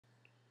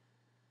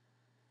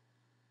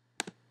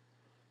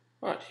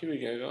Right, here we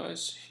go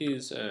guys.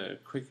 Here's a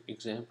quick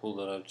example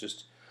that I've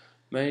just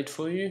made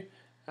for you.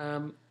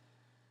 Um,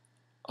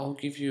 I'll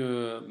give you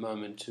a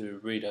moment to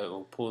read over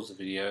or pause the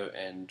video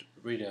and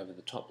read over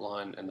the top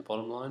line and the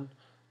bottom line.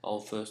 I'll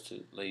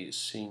firstly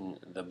sing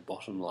the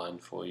bottom line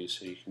for you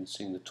so you can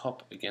sing the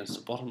top against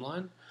the bottom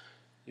line.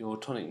 Your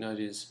tonic note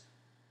is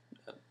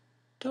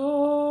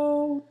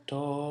do,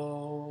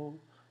 do,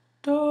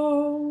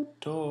 do,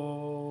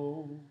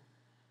 do.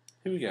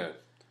 Here we go.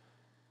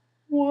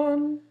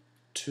 1,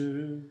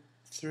 2,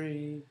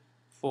 3,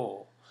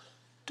 4.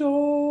 Do,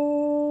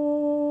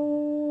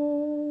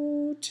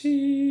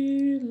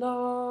 ti,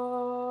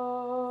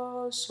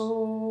 la,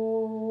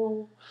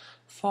 sol,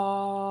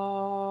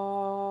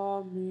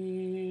 fa,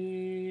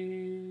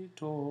 mi,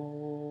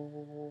 do,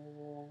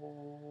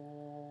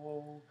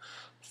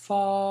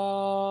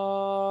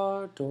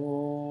 fa,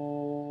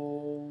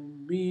 do,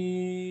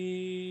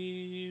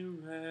 mi,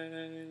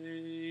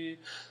 re,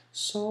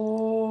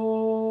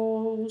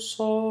 sol,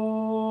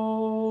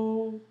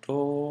 sol, do.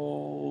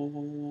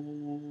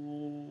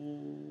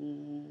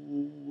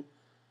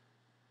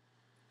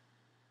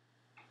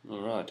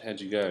 Alright,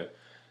 how'd you go?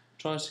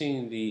 Try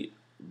singing the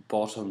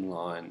bottom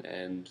line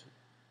and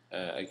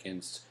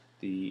against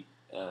the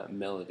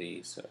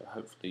melody, so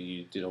hopefully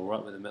you did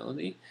alright with the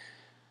melody.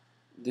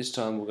 This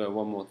time we'll go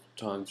one more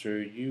time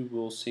through. You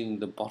will sing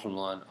the bottom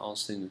line, I'll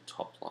sing the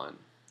top line.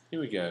 Here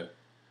we go.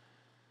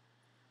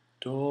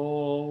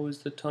 Do is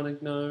the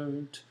tonic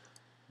note.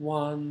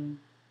 1,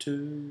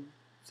 2,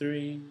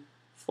 3,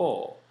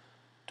 4.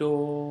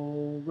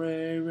 Do,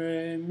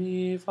 re,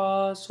 mi,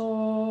 fa,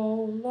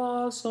 sol,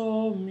 la,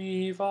 sol,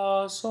 mi,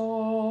 fa,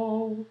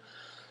 sol.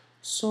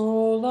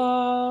 Sol,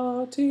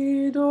 la,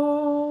 ti,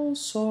 do,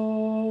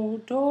 sol,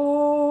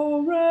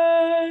 do,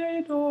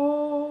 re,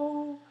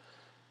 do.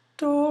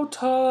 Do,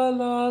 ta,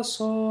 la,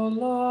 sol,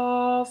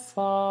 la,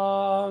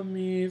 fa,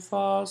 mi,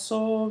 fa,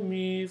 sol,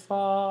 mi,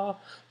 fa,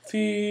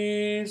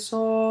 fi,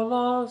 sol,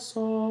 la,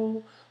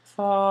 sol,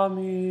 fa,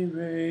 mi,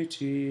 re,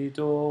 ti,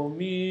 do,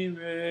 mi,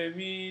 re,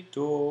 mi,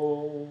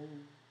 do.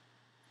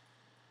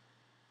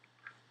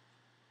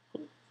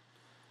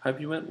 Hope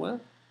you went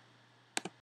well.